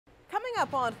Coming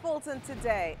up on Fulton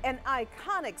Today, an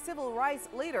iconic civil rights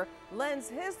leader lends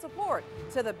his support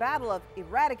to the battle of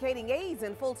eradicating AIDS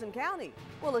in Fulton County.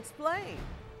 We'll explain.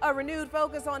 A renewed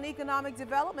focus on economic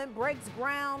development breaks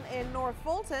ground in North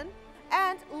Fulton.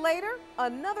 And later,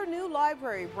 another new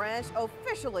library branch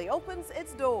officially opens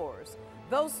its doors.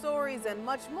 Those stories and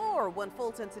much more when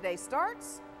Fulton Today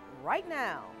starts right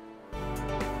now.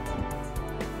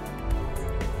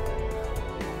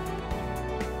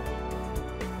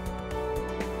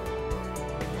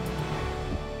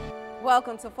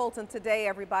 Welcome to Fulton Today,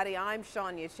 everybody. I'm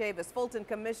Shania Chavis. Fulton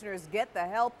commissioners get the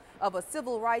help of a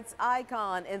civil rights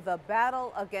icon in the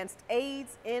battle against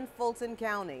AIDS in Fulton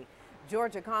County.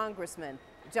 Georgia Congressman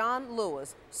John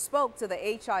Lewis spoke to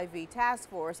the HIV task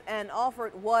force and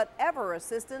offered whatever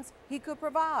assistance he could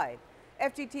provide.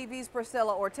 FGTV's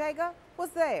Priscilla Ortega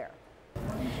was there.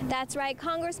 That's right,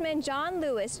 Congressman John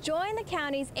Lewis joined the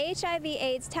county's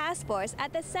HIV/AIDS task force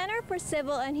at the Center for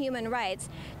Civil and Human Rights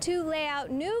to lay out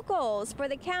new goals for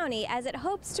the county as it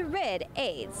hopes to rid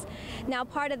AIDS. Now,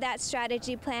 part of that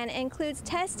strategy plan includes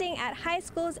testing at high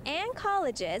schools and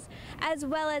colleges, as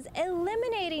well as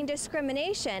eliminating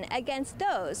discrimination against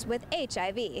those with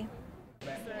HIV.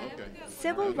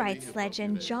 Civil rights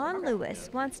legend John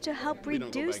Lewis wants to help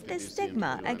reduce the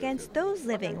stigma against those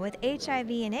living with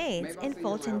HIV and AIDS in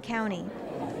Fulton County.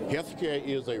 Healthcare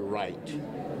is a right.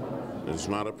 It's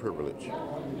not a privilege.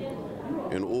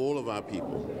 And all of our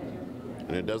people,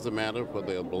 and it doesn't matter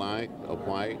whether they're black or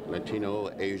white,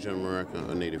 Latino, Asian American,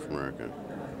 or Native American,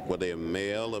 whether they're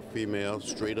male or female,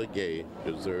 straight or gay,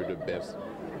 deserve the best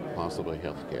possible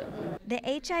health care. The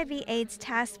HIV/AIDS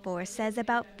task force says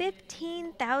about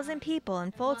 15,000 people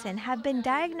in Fulton have been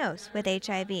diagnosed with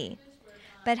HIV.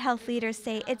 But health leaders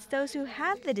say it's those who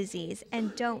have the disease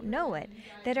and don't know it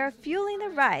that are fueling the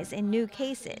rise in new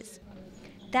cases.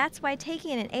 That's why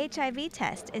taking an HIV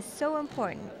test is so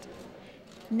important.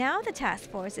 Now the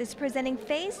task force is presenting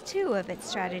phase 2 of its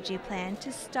strategy plan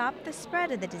to stop the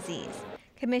spread of the disease.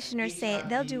 Commissioners say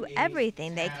they'll do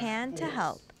everything they can to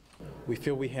help. We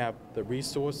feel we have the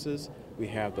resources, we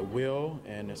have the will,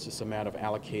 and it's just a matter of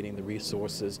allocating the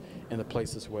resources in the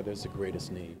places where there's the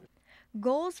greatest need.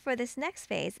 Goals for this next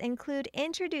phase include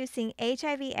introducing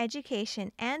HIV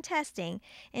education and testing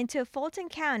into Fulton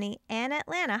County and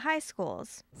Atlanta high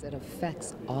schools. It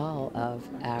affects all of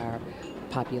our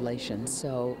population,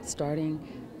 so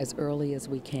starting as early as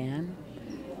we can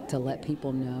to let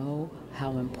people know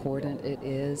how important it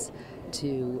is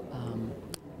to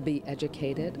be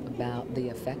educated about the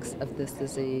effects of this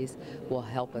disease will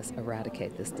help us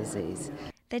eradicate this disease.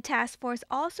 The task force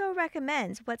also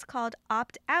recommends what's called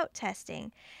opt-out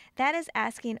testing. That is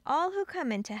asking all who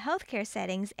come into healthcare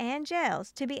settings and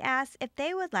jails to be asked if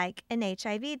they would like an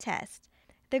HIV test.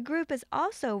 The group is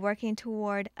also working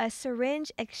toward a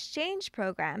syringe exchange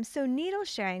program so needle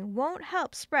sharing won't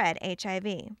help spread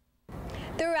HIV.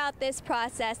 Throughout this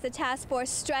process, the task force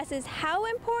stresses how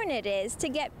important it is to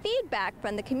get feedback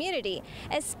from the community,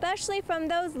 especially from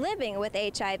those living with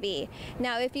HIV.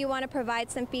 Now, if you want to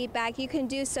provide some feedback, you can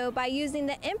do so by using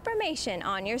the information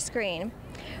on your screen.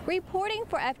 Reporting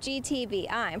for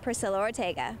FGTV, I'm Priscilla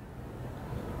Ortega.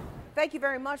 Thank you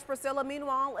very much, Priscilla.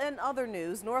 Meanwhile, in other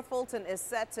news, North Fulton is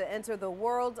set to enter the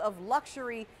world of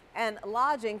luxury and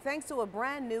lodging thanks to a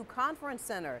brand new conference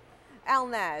center. Al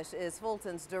Nash is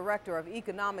Fulton's Director of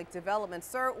Economic Development.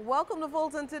 Sir, welcome to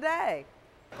Fulton Today.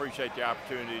 Appreciate the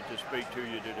opportunity to speak to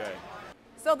you today.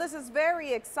 So this is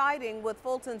very exciting with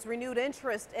Fulton's renewed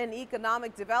interest in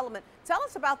economic development. Tell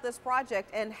us about this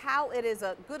project and how it is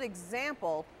a good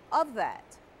example of that.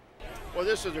 Well,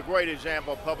 this is a great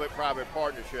example of public-private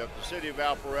partnership. The City of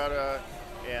Alpharetta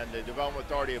and the Development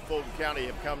Authority of Fulton County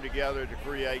have come together to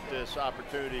create this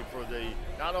opportunity for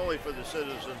not only for the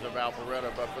citizens of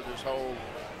Alpharetta, but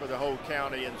for the whole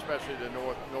county and especially the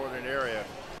northern area.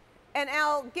 And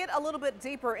Al, get a little bit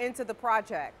deeper into the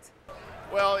project.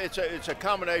 Well, it's a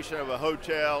combination of a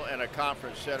hotel and a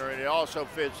conference center, and it also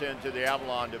fits into the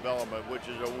Avalon development, which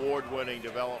is award-winning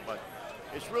development.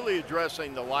 It's really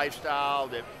addressing the lifestyle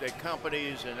that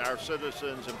companies and our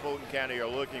citizens in Fulton County are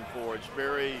looking for. It's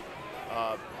very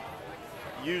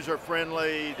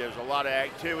user-friendly. There's a lot of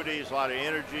activities, a lot of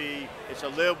energy. It's a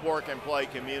live, work, and play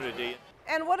community.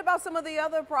 And what about some of the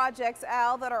other projects,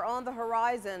 Al, that are on the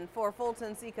horizon for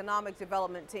Fulton's economic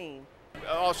development team?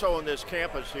 Also on this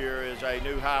campus here is a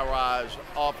new high-rise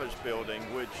office building,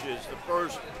 which is the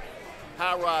first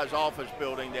high-rise office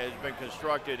building that has been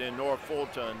constructed in North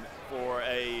Fulton for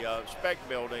a spec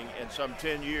building in some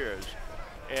 10 years.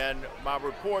 And my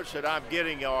reports that I'm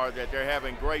getting are that they're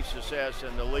having great success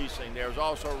in the leasing. There's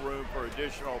also room for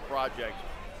additional projects.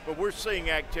 but we're seeing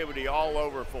activity all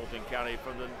over Fulton County,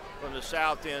 from the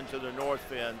south end to the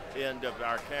north end of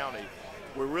our county.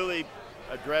 We're really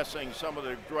addressing some of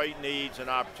the great needs and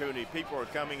opportunity. People are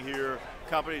coming here,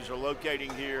 companies are locating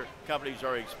here, companies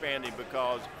are expanding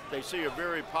because they see a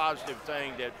very positive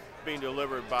thing that's being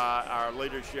delivered by our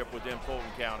leadership within Fulton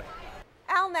County.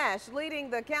 Al Nash leading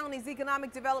the county's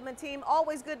economic development team.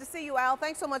 Always good to see you, Al.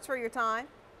 Thanks so much for your time.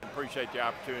 Appreciate the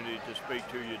opportunity to speak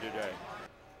to you today.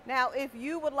 Now, if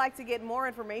you would like to get more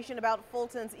information about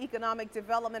Fulton's economic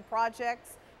development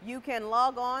projects, you can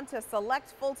log on to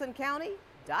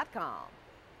selectfultoncounty.com.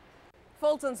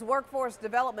 Fulton's workforce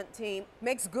development team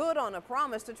makes good on a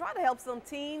promise to try to help some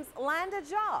teens land a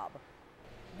job.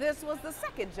 This was the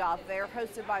second job fair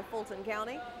hosted by Fulton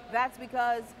County. That's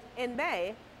because in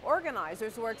May,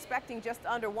 organizers were expecting just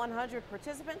under 100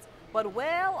 participants, but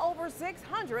well over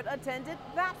 600 attended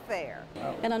that fair.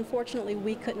 And unfortunately,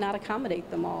 we could not accommodate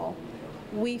them all.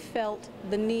 We felt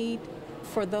the need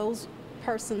for those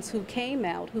persons who came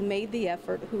out, who made the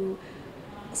effort, who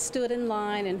stood in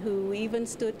line and who even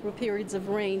stood through periods of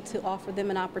rain to offer them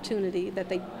an opportunity that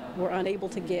they were unable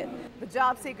to get. The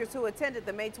job seekers who attended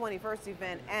the May 21st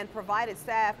event and provided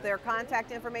staff their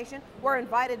contact information were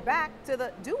invited back to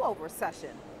the do-over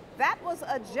session. That was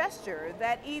a gesture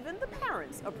that even the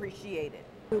parents appreciated.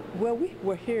 Well, we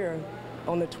were here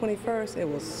on the 21st. It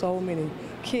was so many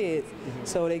kids,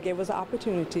 so they gave us an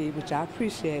opportunity, which I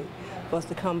appreciate, for us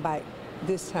to come back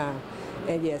this time.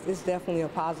 And yes, it's definitely a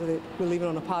positive. We're leaving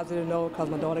on a positive note because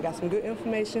my daughter got some good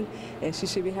information and she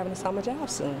should be having a summer job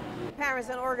soon. Parents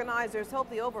and organizers hope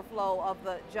the overflow of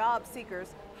the job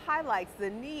seekers highlights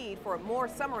the need for more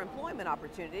summer employment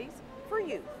opportunities for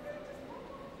youth.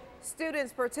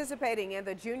 Students participating in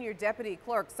the Junior Deputy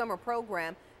Clerk Summer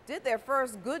Program did their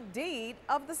first good deed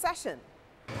of the session.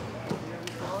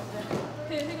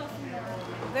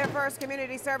 Their first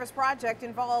community service project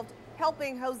involved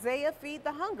helping Hosea feed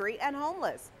the hungry and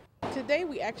homeless. Today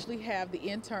we actually have the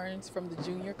interns from the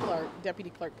Junior Clerk,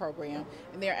 Deputy Clerk program,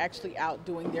 and they're actually out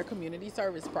doing their community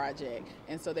service project.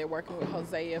 And so they're working with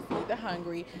Hosea Feed the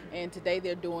Hungry, and today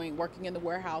they're working in the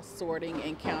warehouse, sorting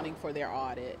and counting for their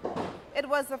audit. It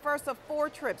was the first of 4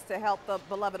 trips to help the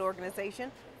beloved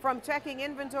organization. From checking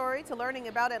inventory to learning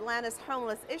about Atlanta's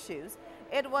homeless issues,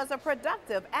 it was a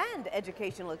productive and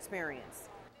educational experience.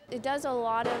 It does a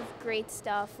lot of great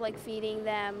stuff, like feeding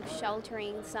them,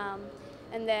 sheltering some,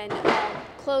 and then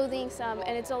clothing some,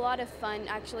 and it's a lot of fun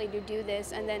actually to do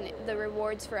this, and then the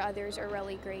rewards for others are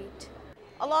really great.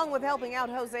 Along with helping out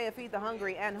Hosea Feed the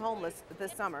Hungry and homeless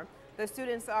this summer, the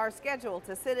students are scheduled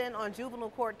to sit in on juvenile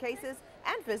court cases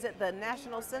and visit the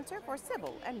National Center for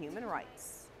Civil and Human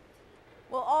Rights.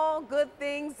 Well, all good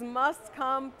things must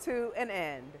come to an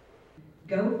end.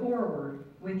 Go forward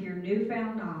with your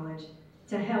newfound knowledge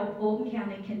to help Fulton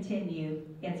County continue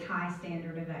its high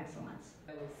standard of excellence.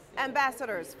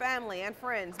 Ambassadors, family, and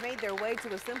friends made their way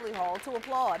to Assembly Hall to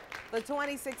applaud the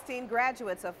 2016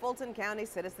 graduates of Fulton County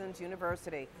Citizens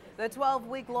University. The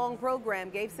 12-week-long program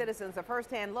gave citizens a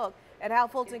first-hand look at how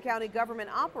Fulton County government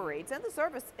operates and the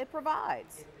service it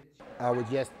provides. I would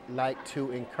just like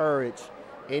to encourage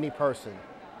any person,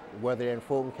 whether in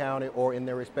Fulton County or in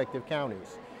their respective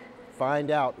counties,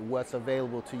 find out what's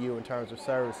available to you in terms of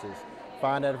services.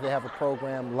 Find out if they have a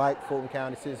program like Fulton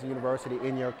County Citizens University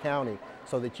in your county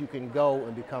so that you can go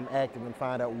and become active and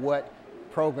find out what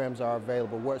programs are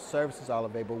available, what services are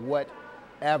available, what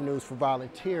avenues for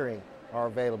volunteering are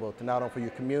available to not only for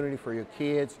your community, for your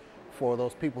kids, for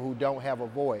those people who don't have a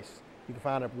voice. You can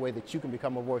find a way that you can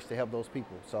become a voice to help those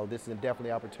people. So this is definitely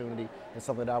an opportunity and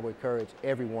something that I would encourage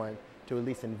everyone to at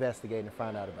least investigate and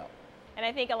find out about. And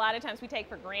I think a lot of times we take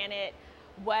for granted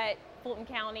what Fulton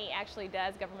County actually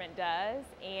does, government does,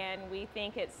 and we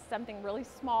think it's something really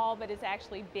small, but it's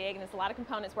actually big, and there's a lot of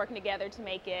components working together to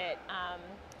make it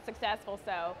successful.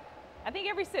 So I think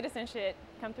every citizen should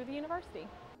come through the university.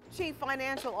 Chief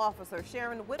Financial Officer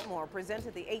Sharon Whitmore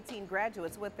presented the 18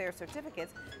 graduates with their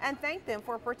certificates and thanked them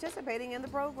for participating in the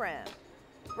program.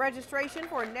 Registration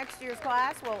for next year's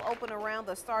class will open around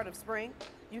the start of spring.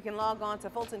 You can log on to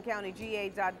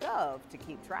fultoncountyga.gov to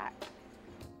keep track.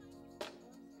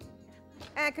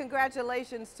 And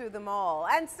congratulations to them all.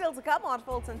 And still to come on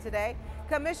Fulton Today,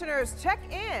 commissioners check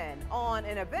in on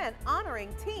an event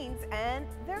honoring teens and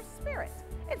their spirit.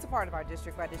 It's a part of our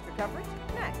district by district coverage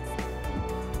next.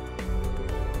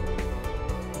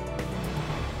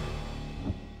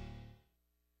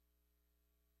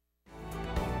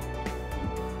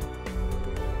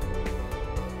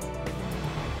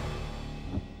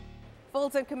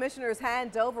 Fulton commissioners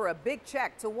hand over a big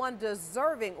check to one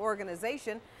deserving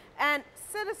organization, and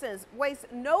citizens waste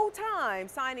no time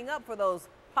signing up for those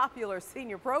popular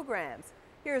senior programs.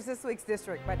 Here's this week's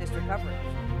District by District coverage.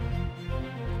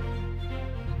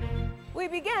 We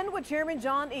begin with Chairman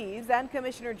John Eves and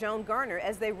Commissioner Joan Garner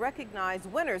as they recognize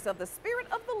winners of the Spirit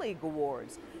of the League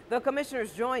Awards. The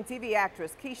commissioners joined TV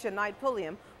actress Keisha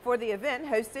Knight-Pulliam for the event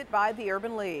hosted by the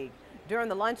Urban League. During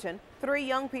the luncheon, 3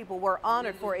 young people were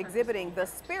honored for exhibiting the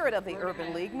spirit of the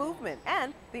Urban League movement,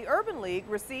 and the Urban League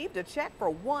received a check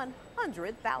for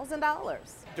 $100,000.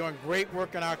 Doing great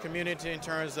work in our community in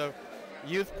terms of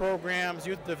youth programs,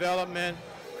 youth development,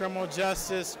 criminal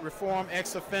justice, reform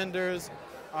ex-offenders,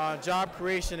 job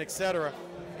creation, etc.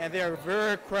 And they're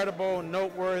very credible,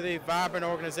 noteworthy, vibrant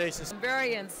organizations. I'm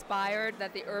very inspired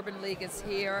that the Urban League is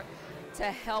here to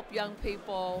help young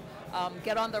people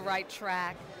get on the right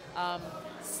track,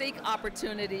 seek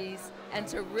opportunities, and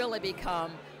to really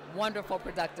become wonderful,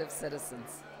 productive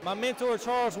citizens. My mentor,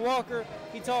 Charles Walker,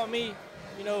 he taught me,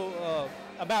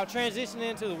 about transitioning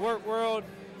into the work world,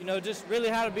 just really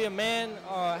how to be a man,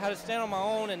 how to stand on my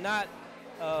own and not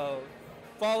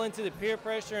fall into the peer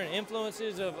pressure and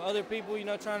influences of other people,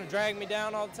 trying to drag me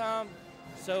down all the time.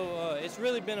 So it's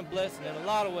really been a blessing in a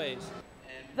lot of ways.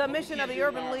 The mission of the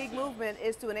Urban League movement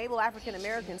is to enable African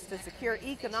Americans to secure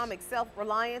economic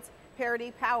self-reliance,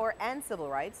 parity, power, and civil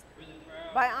rights.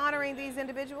 By honoring these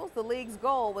individuals, the League's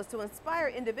goal was to inspire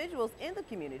individuals in the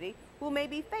community who may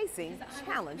be facing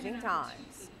challenging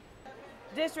times.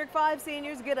 District 5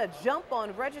 seniors get a jump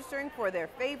on registering for their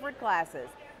favorite classes.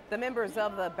 The members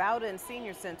of the Bowden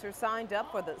Senior Center signed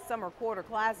up for the summer quarter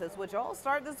classes, which all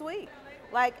start this week.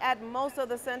 Like at most of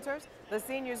the centers, the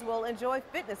seniors will enjoy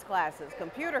fitness classes,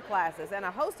 computer classes, and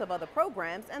a host of other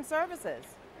programs and services.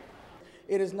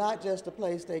 It is not just a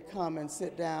place they come and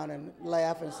sit down and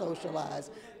laugh and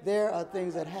socialize. There are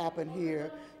things that happen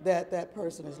here that that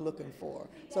person is looking for.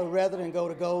 So rather than go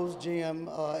to Gold's Gym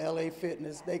or LA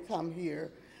Fitness, they come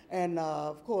here. And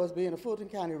of course, being a Fulton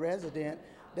County resident,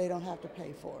 they don't have to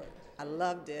pay for it. I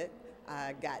loved it.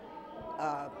 I got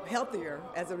healthier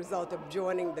as a result of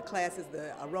joining the classes,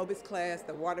 the aerobics class,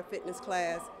 the water fitness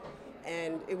class,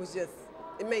 and it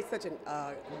made such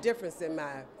a difference in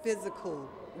my physical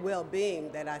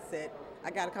well-being that I said,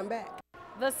 I gotta come back.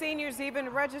 The seniors even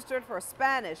registered for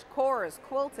Spanish, chorus,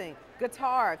 quilting,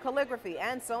 guitar, calligraphy,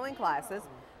 and sewing classes.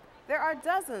 There are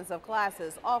dozens of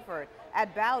classes offered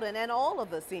at Bowden and all of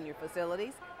the senior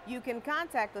facilities. You can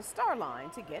contact the Star Line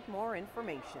to get more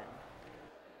information.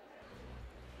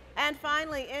 And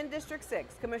finally, in District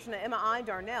 6, Commissioner Emma I.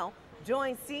 Darnell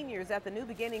joined seniors at the New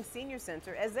Beginning Senior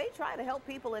Center as they try to help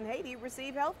people in Haiti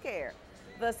receive health care.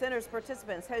 The center's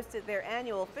participants hosted their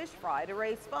annual fish fry to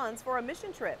raise funds for a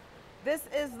mission trip. This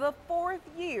is the 4th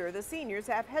year the seniors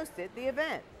have hosted the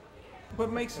event.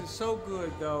 What makes it so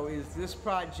good, though, is this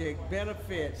project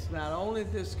benefits not only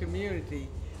this community,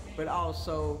 but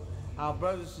also our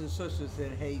brothers and sisters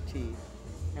in Haiti.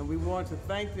 And we want to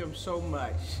thank them so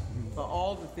much for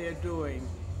all that they're doing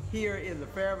here in the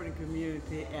Fairburn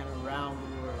community and around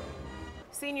the world.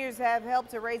 Seniors have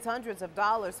helped to raise hundreds of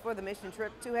dollars for the mission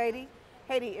trip to Haiti.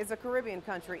 Haiti is a Caribbean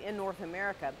country in North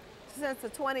America. Since the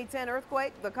 2010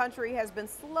 earthquake, the country has been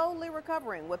slowly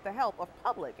recovering with the help of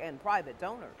public and private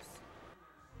donors.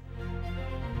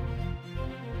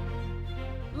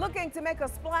 Looking to make a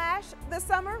splash this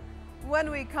summer?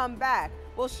 When we come back,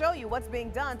 we'll show you what's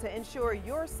being done to ensure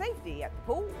your safety at the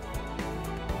pool.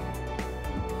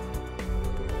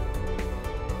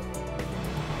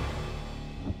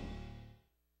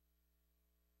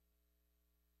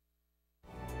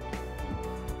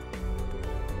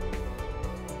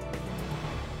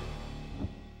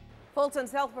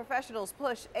 Fulton's health professionals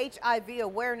push HIV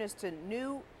awareness to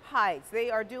new heights.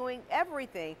 They are doing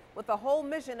everything with the whole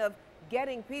mission of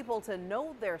getting people to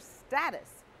know their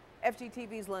status.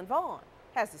 FGTV's Lynn Vaughn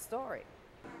has the story.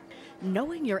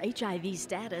 Knowing your HIV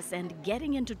status and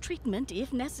getting into treatment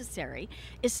if necessary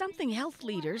is something health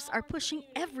leaders are pushing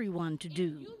everyone to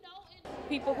do.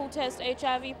 People who test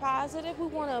HIV positive, we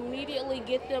want to immediately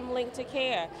get them linked to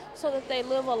care so that they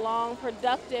live a long,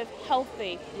 productive,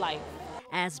 healthy life.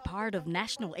 As part of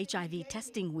National HIV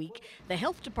Testing Week, the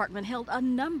Health Department held a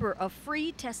number of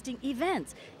free testing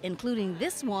events, including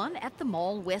this one at the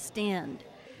Mall West End.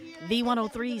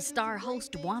 V103's star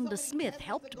host Wanda Smith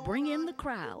helped bring in the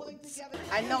crowds.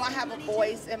 I know I have a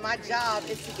voice, and my job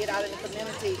is to get out in the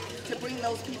community to bring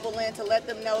those people in, to let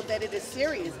them know that it is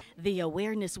serious. The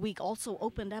Awareness Week also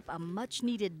opened up a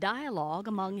much-needed dialogue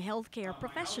among healthcare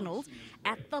professionals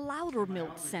at the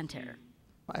Loudermilk Center.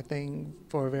 I think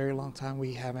for a very long time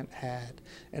we haven't had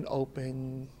an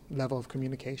open level of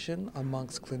communication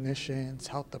amongst clinicians,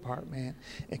 health department,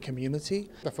 and community.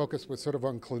 The focus was sort of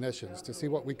on clinicians to see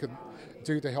what we could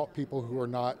do to help people who are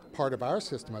not part of our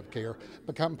system of care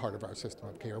become part of our system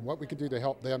of care, and what we could do to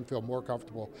help them feel more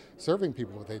comfortable serving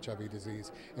people with HIV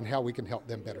disease, and how we can help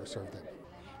them better serve them.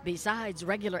 Besides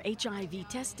regular HIV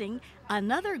testing,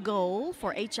 another goal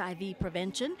for HIV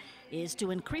prevention is to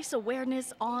increase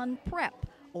awareness on PrEP,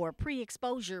 or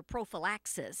pre-exposure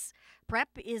prophylaxis. PrEP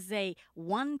is a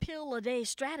one-pill-a-day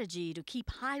strategy to keep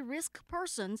high-risk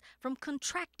persons from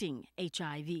contracting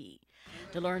HIV.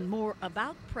 To learn more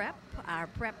about PrEP, our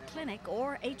PrEP clinic,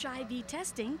 or HIV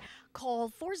testing, call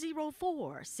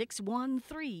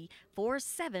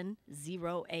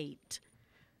 404-613-4708.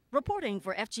 Reporting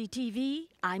for FGTV,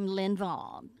 I'm Lynn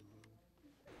Vaughn.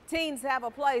 Teens have a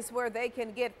place where they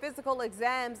can get physical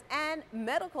exams and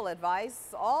medical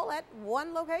advice all at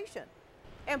one location.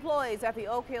 Employees at the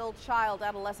Oak Hill Child,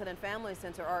 Adolescent and Family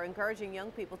Center are encouraging young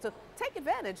people to take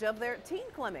advantage of their teen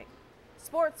clinic.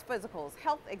 Sports physicals,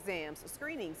 health exams,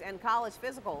 screenings, and college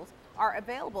physicals are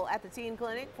available at the teen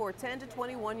clinic for 10 to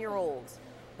 21-year-olds.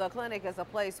 The clinic is a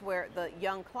place where the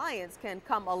young clients can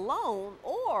come alone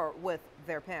or with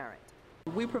their parent.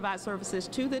 We provide services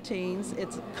to the teens.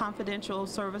 It's confidential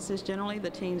services. Generally, the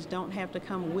teens don't have to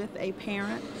come with a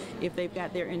parent. If they've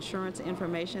got their insurance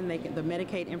information, the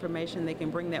Medicaid information, they can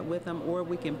bring that with them, or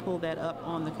we can pull that up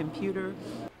on the computer.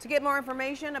 To get more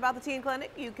information about the teen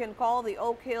clinic, you can call the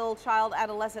Oak Hill Child,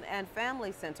 Adolescent and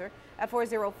Family Center at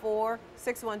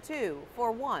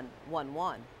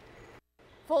 404-612-4111.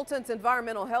 Fulton's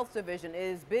Environmental Health Division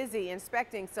is busy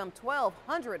inspecting some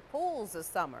 1,200 pools this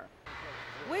summer.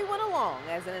 We went along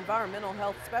as an environmental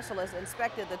health specialist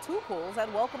inspected the 2 pools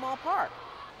at Welcome Park.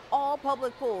 All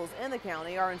public pools in the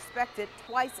county are inspected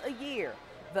twice a year.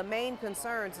 The main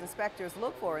concerns inspectors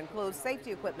look for include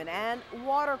safety equipment and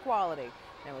water quality.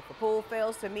 Now, if the pool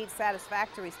fails to meet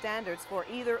satisfactory standards for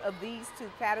either of these 2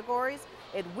 categories,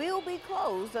 it will be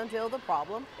closed until the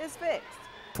problem is fixed.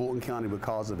 Fulton County,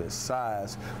 because of its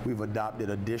size, we've adopted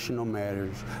additional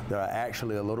measures that are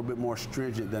actually a little bit more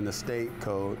stringent than the state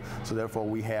code. So therefore,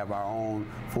 we have our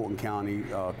own Fulton County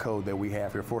code that we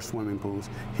have here for swimming pools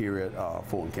here at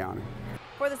Fulton County.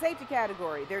 For the safety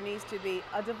category, there needs to be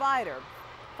a divider,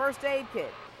 first aid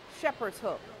kit, shepherd's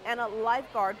hook, and a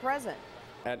lifeguard present.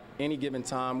 At any given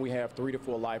time, we have 3 to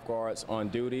 4 lifeguards on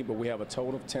duty, but we have a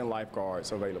total of 10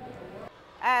 lifeguards available.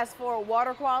 As for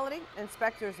water quality,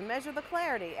 inspectors measure the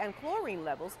clarity and chlorine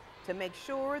levels to make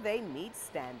sure they meet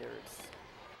standards.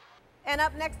 And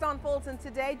up next on Fulton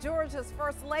Today, Georgia's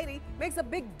First Lady makes a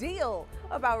big deal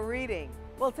about reading.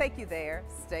 We'll take you there.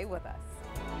 Stay with us.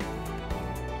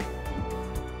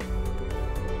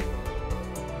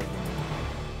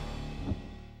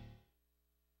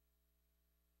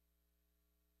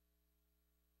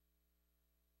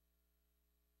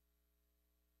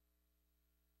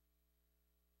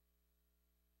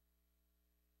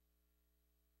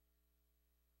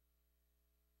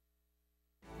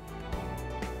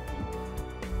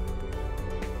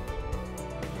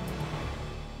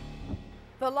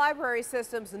 The library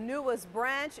system's newest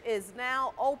branch is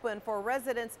now open for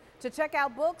residents to check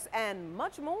out books and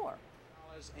much more.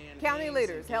 County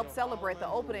leaders helped celebrate the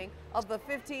opening of the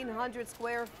 1,500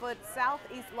 square foot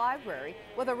Southeast Library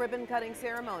with a ribbon cutting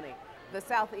ceremony. The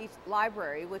Southeast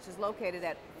Library, which is located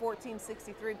at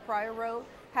 1463 Pryor Road,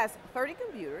 has 30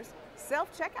 computers,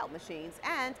 self-checkout machines,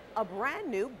 and a brand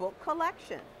new book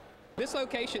collection. This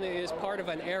location is part of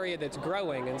an area that's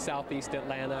growing in southeast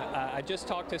Atlanta. I just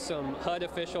talked to some HUD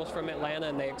officials from Atlanta,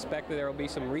 and they expect that there will be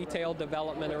some retail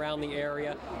development around the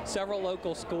area, several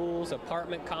local schools,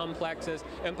 apartment complexes,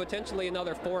 and potentially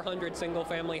another 400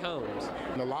 single-family homes.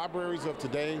 The libraries of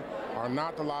today are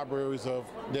not the libraries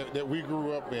that we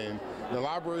grew up in. The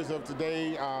libraries of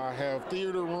today have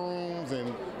theater rooms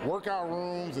and workout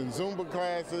rooms and Zumba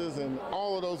classes and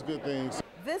all of those good things.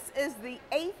 This is the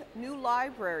 8th new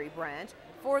library branch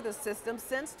for the system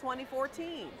since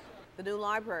 2014. The new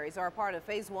libraries are part of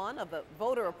Phase 1 of the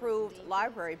voter-approved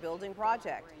library building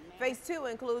project. Phase 2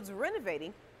 includes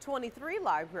renovating 23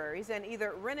 libraries and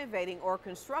either renovating or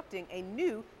constructing a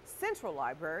new central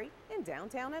library in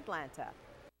downtown Atlanta.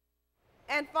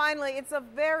 And finally, it's a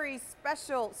very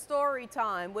special story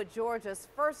time with Georgia's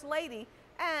First Lady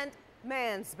and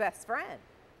man's best friend.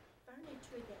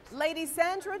 Lady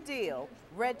Sandra Deal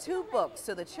read 2 books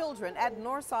to the children at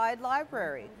Northside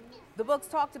Library. The books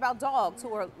talked about dogs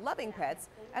who are loving pets,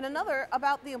 and another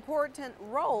about the important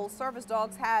role service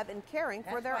dogs have in caring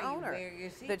for their owner.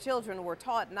 The children were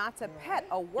taught not to pet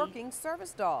a working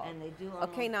service dog. A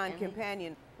canine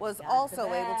companion was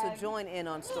also able to join in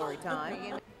on story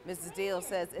time. Mrs. Deal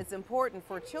says it's important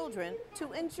for children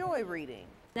to enjoy reading.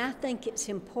 I think it's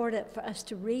important for us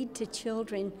to read to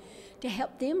children to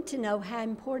help them to know how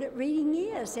important reading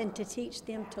is and to teach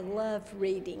them to love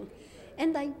reading.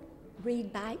 And they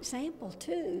read by example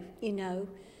too, you know.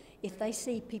 If they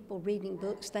see people reading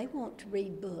books, they want to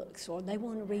read books, or they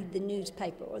want to read the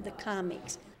newspaper or the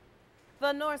comics. The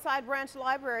Northside Branch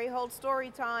Library holds story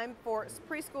time for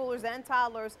preschoolers and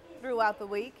toddlers throughout the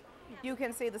week. You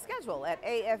can see the schedule at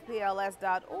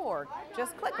afpls.org.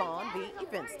 Just click on the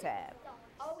Events tab.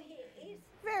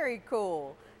 Very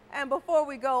cool. And before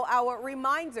we go, our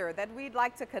reminder that we'd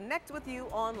like to connect with you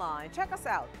online. Check us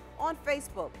out on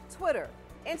Facebook, Twitter,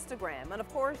 Instagram, and of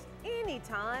course,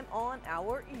 anytime on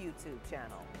our YouTube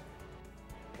channel.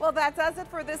 Well, that does it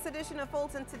for this edition of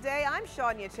Fulton Today. I'm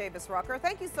Shania Chavis-Rucker.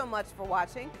 Thank you so much for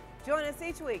watching. Join us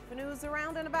each week for news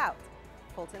around and about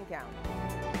Fulton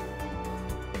County.